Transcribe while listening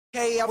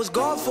Hey, I was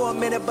gone for a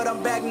minute, but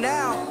I'm back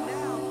now.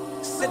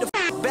 Sit the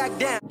back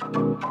down.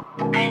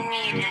 I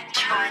need a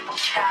chubby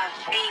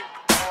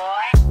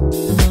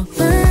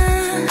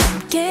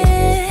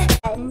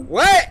boy.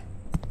 What?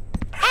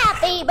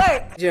 Happy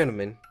birthday!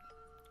 Gentlemen,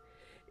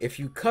 if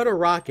you cut a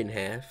rock in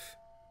half,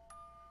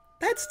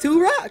 that's 2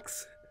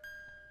 rocks.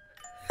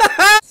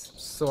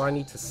 So I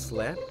need to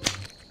slap.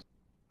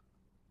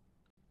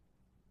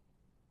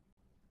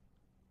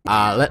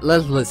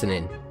 Let's listen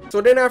in. So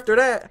then after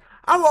that,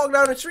 I walked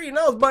down the street and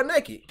I was butt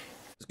naked.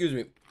 Excuse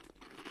me.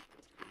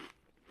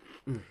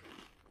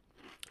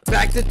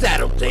 Back to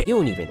tattletale. You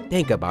don't even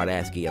think about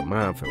asking your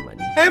mom for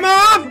money. Hey,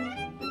 Mom!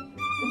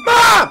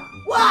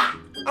 Mom! What?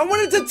 I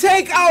wanted to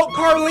take out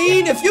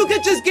Carlene. If you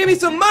could just give me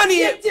some money.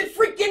 Get your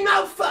freaking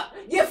mouth up.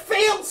 You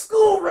failed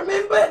school,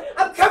 remember?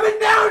 I'm coming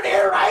down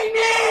there right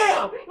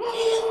now.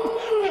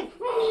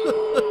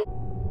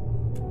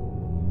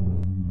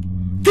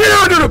 Get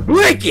under the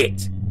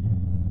blanket!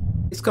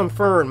 It's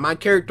confirmed. My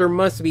character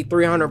must be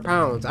 300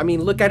 pounds. I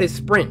mean, look at his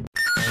sprint.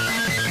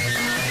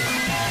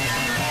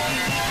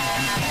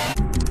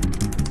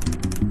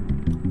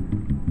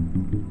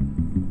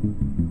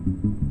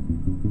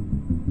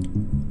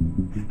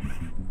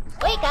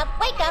 Wake up,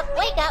 wake up,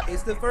 wake up!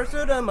 It's the first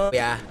of the month.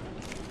 Yeah,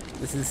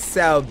 this is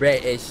so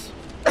British.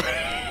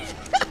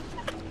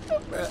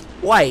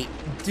 Wait,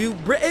 do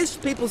British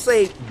people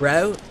say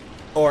bro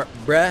or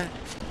bruh?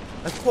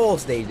 Of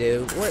course they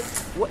do.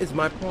 What is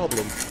my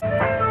problem?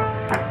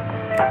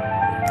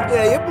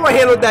 Yeah, your boy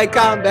handled that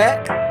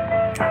combat.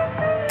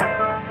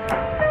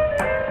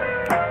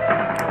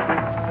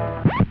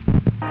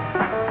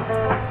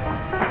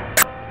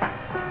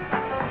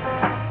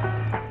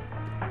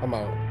 Come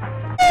on.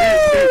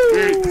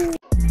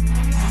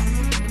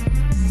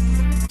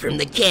 From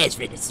the cash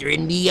register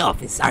in the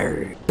office, I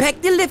heard.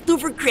 Pack the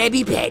leftover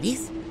Krabby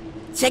Patties,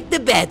 check the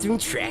bathroom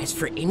trash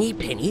for any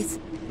pennies,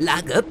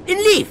 lock up, and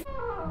leave.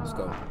 Let's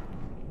go.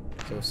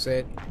 So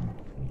said.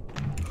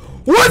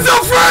 What the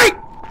freak?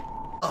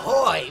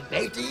 Ahoy,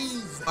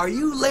 mateys! Are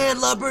you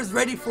landlubbers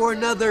ready for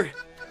another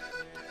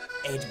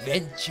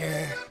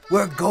adventure?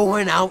 We're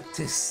going out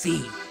to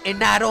sea. And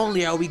not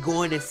only are we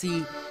going to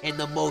sea in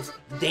the most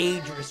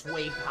dangerous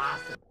way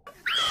possible.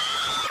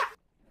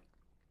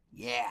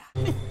 Yeah.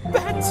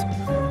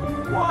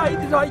 Why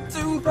did I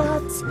do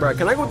that? Bruh,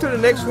 can I go to the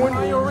next one?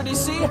 I already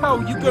see how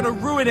you're gonna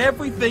ruin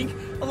everything,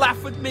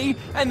 laugh at me,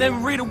 and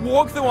then read a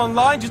walkthrough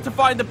online just to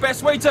find the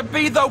best way to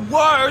be the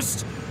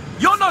worst.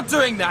 You're not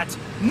doing that.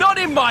 Not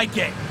in my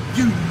game.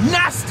 You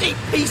nasty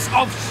piece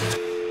of shit.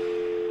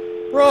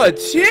 Bruh,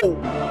 chill.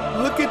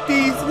 Look at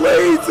these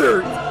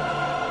lasers.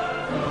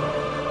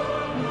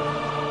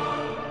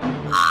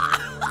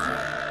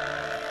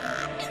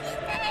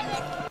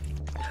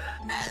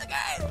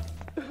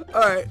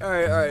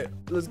 Alright.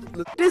 Let's.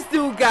 This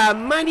dude got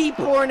money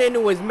pouring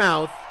into his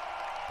mouth.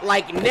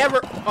 Like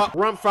never.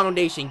 Rump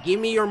Foundation, give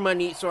me your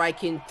money so I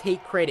can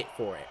take credit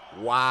for it.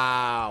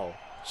 Wow.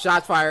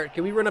 Shots fired.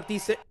 Can we run up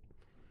these?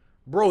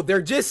 Bro,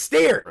 they're just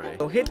staring. Right.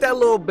 So hit that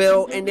little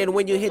bell, and then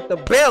when you hit the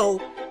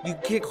bell, you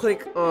can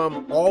click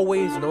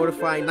always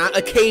notify, not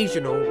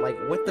occasional. Like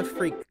what the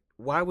freak?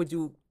 Why would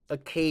you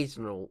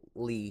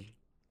occasionally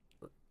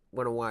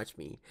want to watch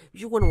me?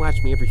 You want to watch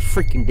me every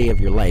freaking day of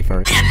your life,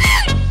 aren't you?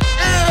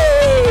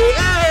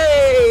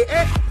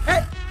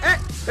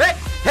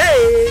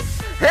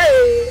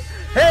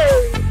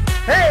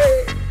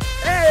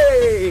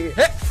 Hey!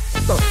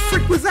 What the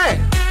frick was that?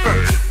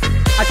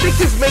 I think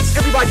this makes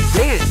everybody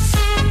dance.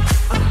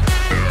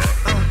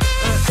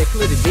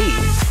 Including me.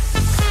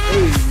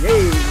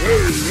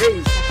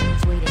 Hey.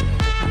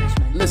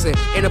 Listen,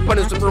 in the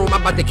punishment room,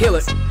 I'm about to kill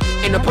it.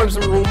 In the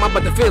punishment room, I'm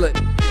about to feel it.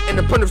 In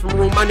the punishment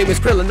room, my name is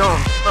Krillin.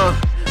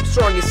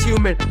 Strongest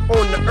human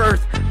on the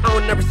earth. I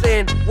don't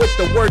understand what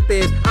the worth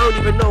is. I don't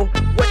even know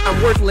what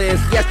I'm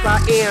worthless. Yes, I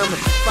am.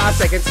 5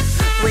 seconds,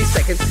 3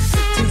 seconds,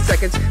 2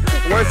 seconds,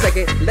 1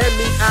 second. Let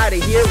me out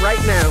of here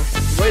right now.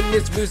 When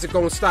this music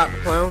gonna stop,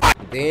 clown?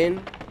 Then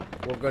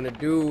what we're gonna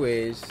do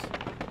is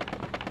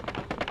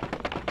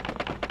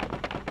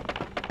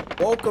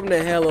welcome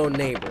to Hello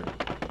Neighbor,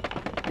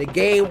 the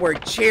game where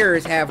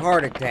chairs have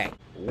heart attack.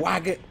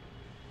 What?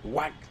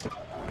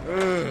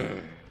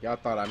 Y'all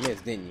thought I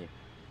missed, didn't you?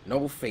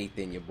 No faith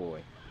in your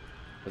boy.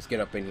 Let's get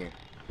up in here.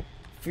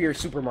 Fear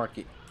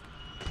Supermarket.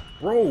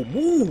 Bro,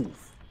 move.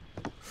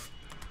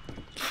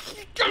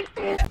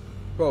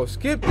 Bro,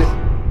 skip this.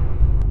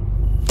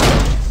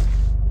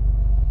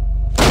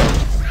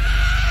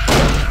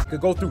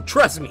 Could go through,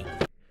 trust me.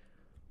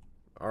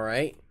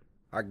 Alright.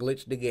 I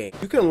glitched the game.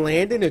 You can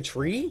land in a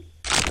tree?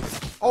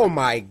 Oh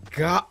my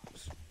god.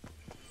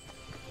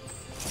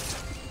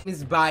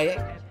 Miss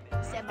Bayek.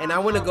 And I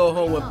want to go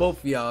home with both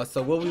of y'all,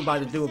 so what we about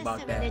to do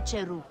about that?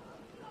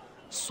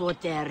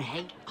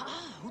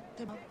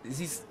 Is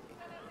he...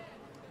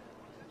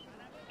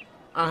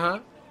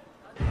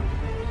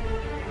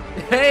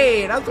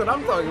 Hey, that's what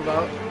I'm talking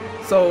about.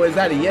 So is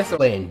that a yes or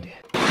land?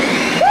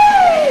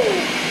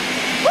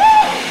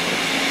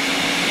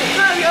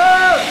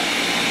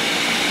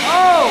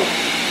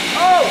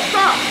 Oh,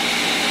 stop!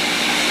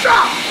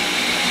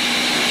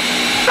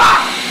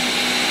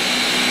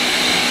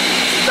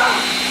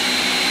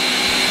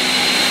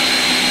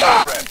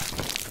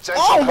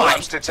 Oh my!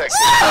 Collapse detected.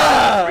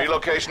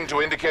 Relocation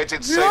to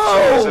indicated safe No!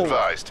 zone is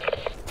advised.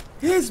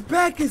 His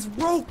back is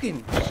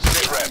broken.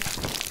 Sit rep.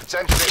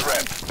 Attention, sit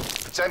rep.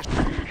 Attention.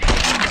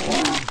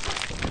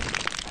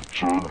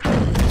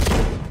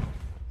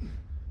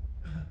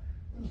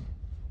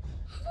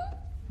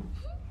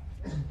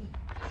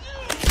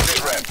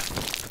 Sit rep.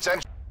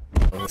 Attention.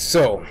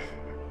 So,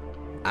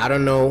 I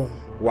don't know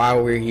why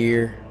we're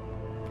here.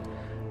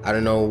 I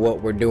don't know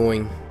what we're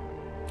doing.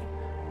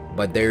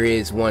 But there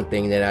is one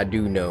thing that I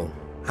do know.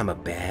 I'm a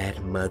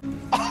bad mother.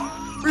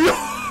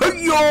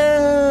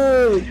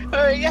 Yo!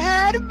 You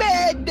had a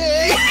bad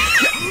day.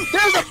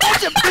 There's a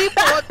bunch of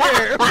people up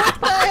there.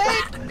 What the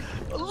heck?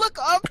 Look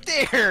up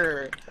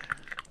there.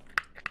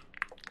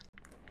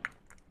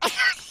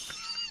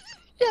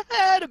 You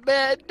had a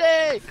bad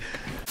day.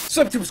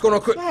 Sup, what's going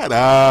on? Shut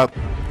up.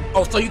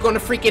 Oh, so you're gonna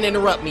freaking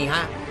interrupt me,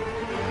 huh?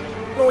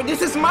 No,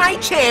 this is my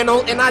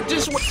channel, and I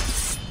just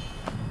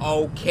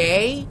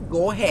Okay,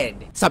 go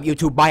ahead. Sup,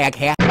 YouTube, buy a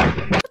cat.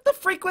 What the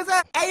freak was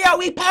that? Hey, yo,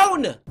 we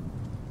pwn!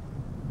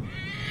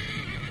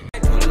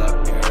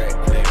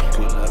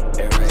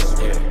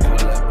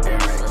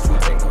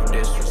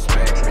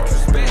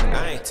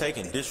 I ain't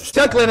taking disrespect.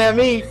 Chuckling at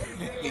me.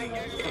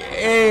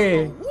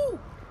 Hey.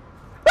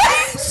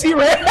 She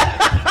ran.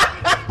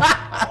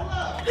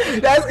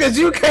 That's because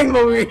you came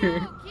over here.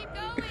 Keep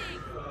going.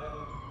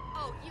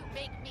 Oh, you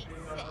make me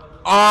sick.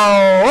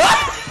 Oh.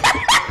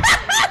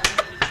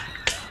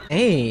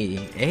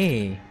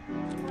 Hey.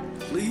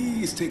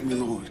 Please take me,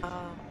 Lord.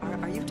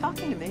 Are you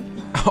talking to me?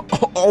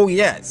 Oh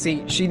yeah.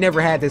 See, she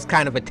never had this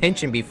kind of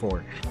attention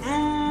before.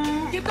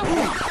 Get the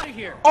fuck out of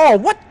here. Oh,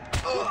 what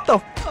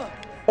the?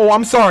 Oh,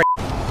 I'm sorry.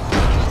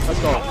 Let's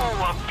go.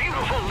 Oh, a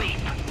beautiful leap.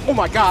 Oh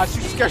my gosh,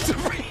 you scared the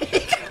freak.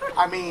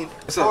 I mean,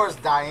 as far as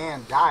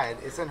Diane died,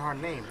 it's in her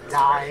name.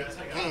 Diane.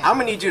 I'm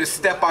gonna need you to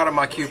step out of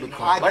my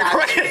cubicle. I got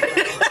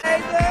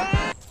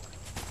Right.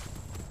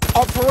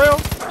 Oh, for real?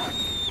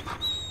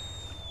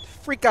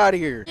 Freak out of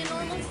here. A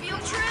normal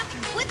field trip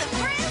with a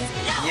friend?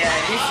 No.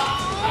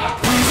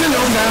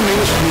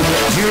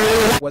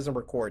 Yeah, wasn't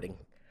recording.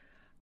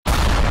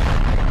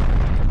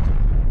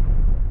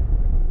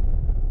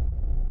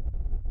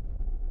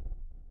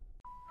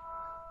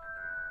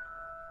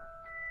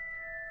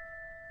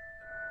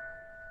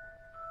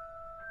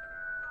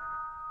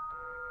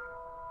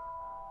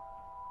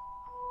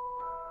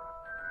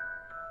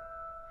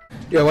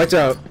 Yo, watch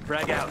out.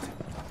 Frag out.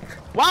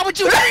 Why would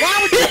you do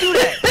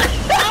that?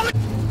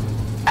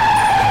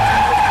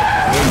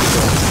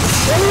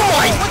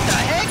 What the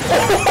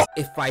heck?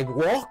 If I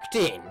walked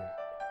in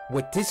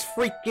with this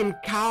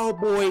freaking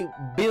cowboy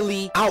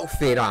Billy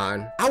outfit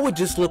on, I would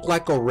just look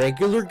like a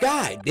regular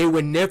guy. They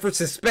would never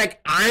suspect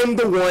I'm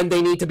the one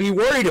they need to be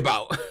worried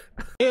about.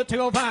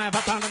 Definitely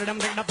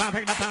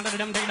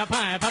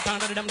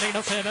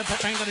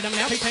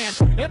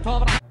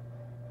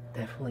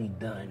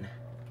done.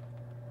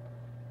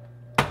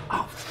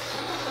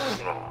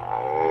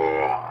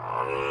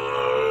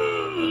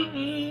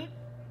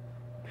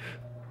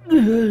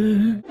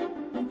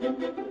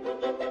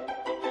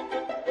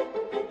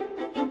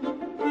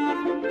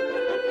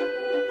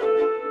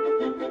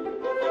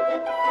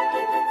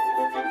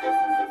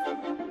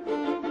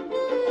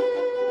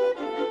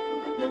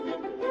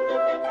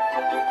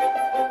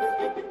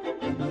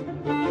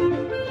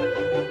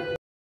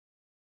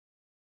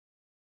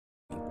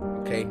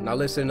 Okay, now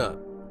listen up.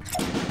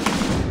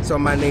 So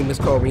my name is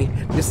Cory.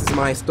 This is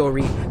my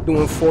story.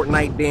 Doing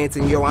Fortnite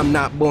dancing. Yo, I'm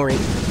not boring.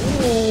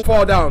 Ooh,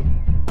 fall down.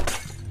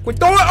 Quit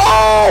throwing.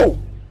 Oh!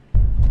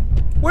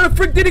 Where the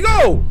frick did he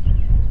go?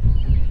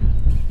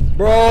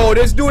 Bro,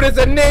 this dude is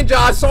a ninja.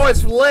 I saw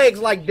his legs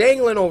like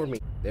dangling over me.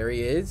 There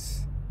he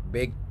is.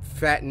 Big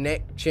fat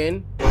neck,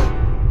 chin.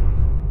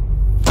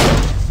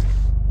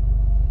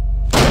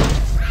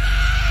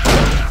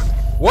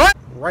 What?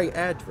 Right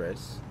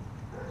address.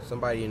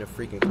 Somebody in a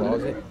freaking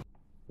closet.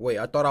 Wait,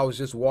 I thought I was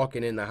just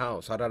walking in the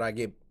house. How did I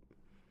get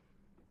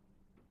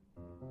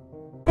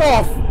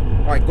off?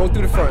 Alright, go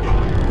through the front.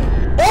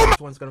 Oh my! This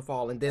one's gonna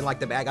fall, and then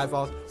like the bad guy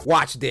falls.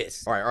 Watch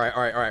this.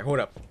 Alright, hold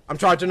up. I'm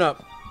charging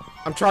up.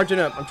 Hold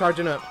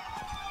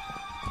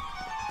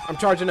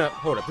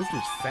up, this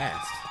dude's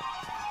fast.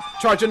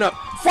 Charging up.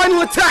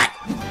 Final attack!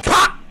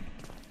 Pop!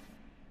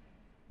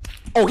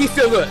 Oh, he's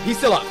still good. He's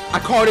still up. I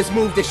call this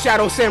move the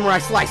Shadow Samurai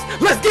Slice.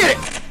 Let's get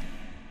it!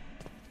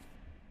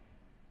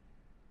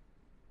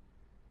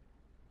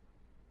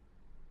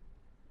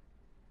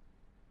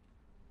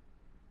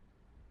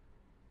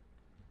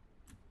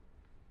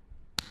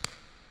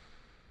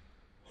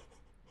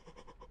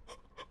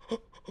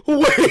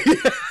 Wait!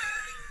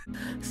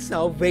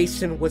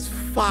 Salvation was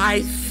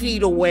 5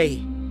 feet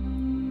away.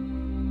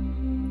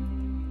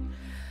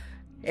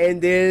 And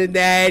then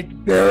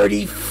that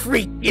dirty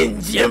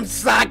freaking gym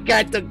sock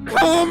got to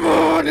come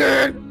on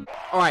in.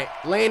 Alright,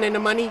 laying in the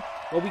money.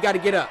 Well, we gotta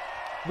get up.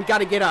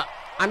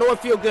 I know it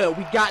feel good.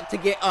 We got to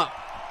get up.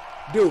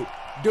 Dude.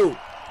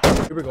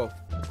 Here we go.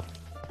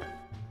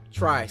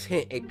 Tries.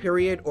 Hint. A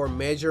period or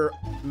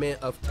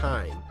measurement of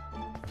time.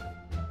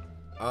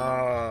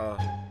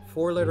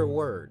 4-letter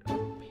word.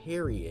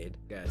 period.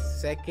 Got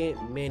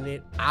second,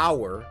 minute,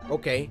 hour.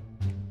 Okay.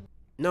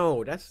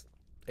 No, that's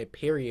a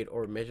period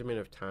or measurement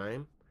of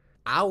time.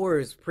 Hour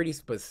is pretty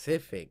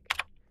specific.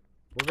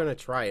 We're gonna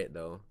try it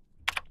though.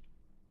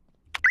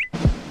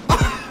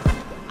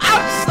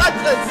 I'm such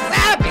a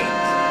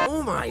savage!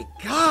 Oh my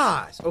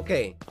gosh.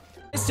 Okay.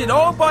 It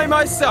all by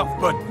myself,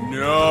 but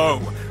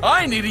no,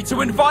 I needed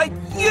to invite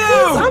you!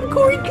 I'm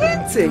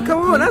CoryxKenshin.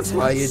 Come on, that's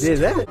why you did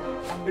that.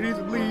 I need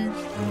some leaves.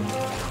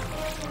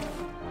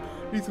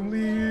 Need some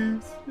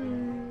leaves.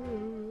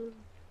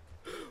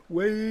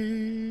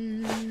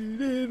 Wade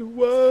in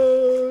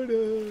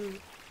water.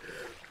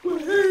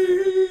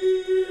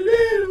 Wade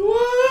in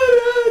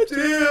water,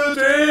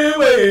 children,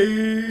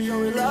 wade. Show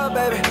me love,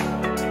 baby.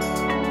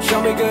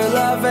 Show me good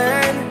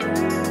loving.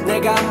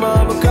 내가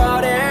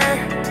머뭇거려.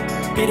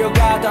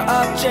 필요가 더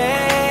없지.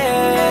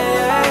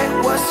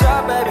 What's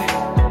up, baby?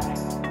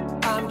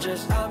 I'm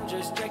just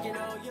checking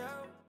on you.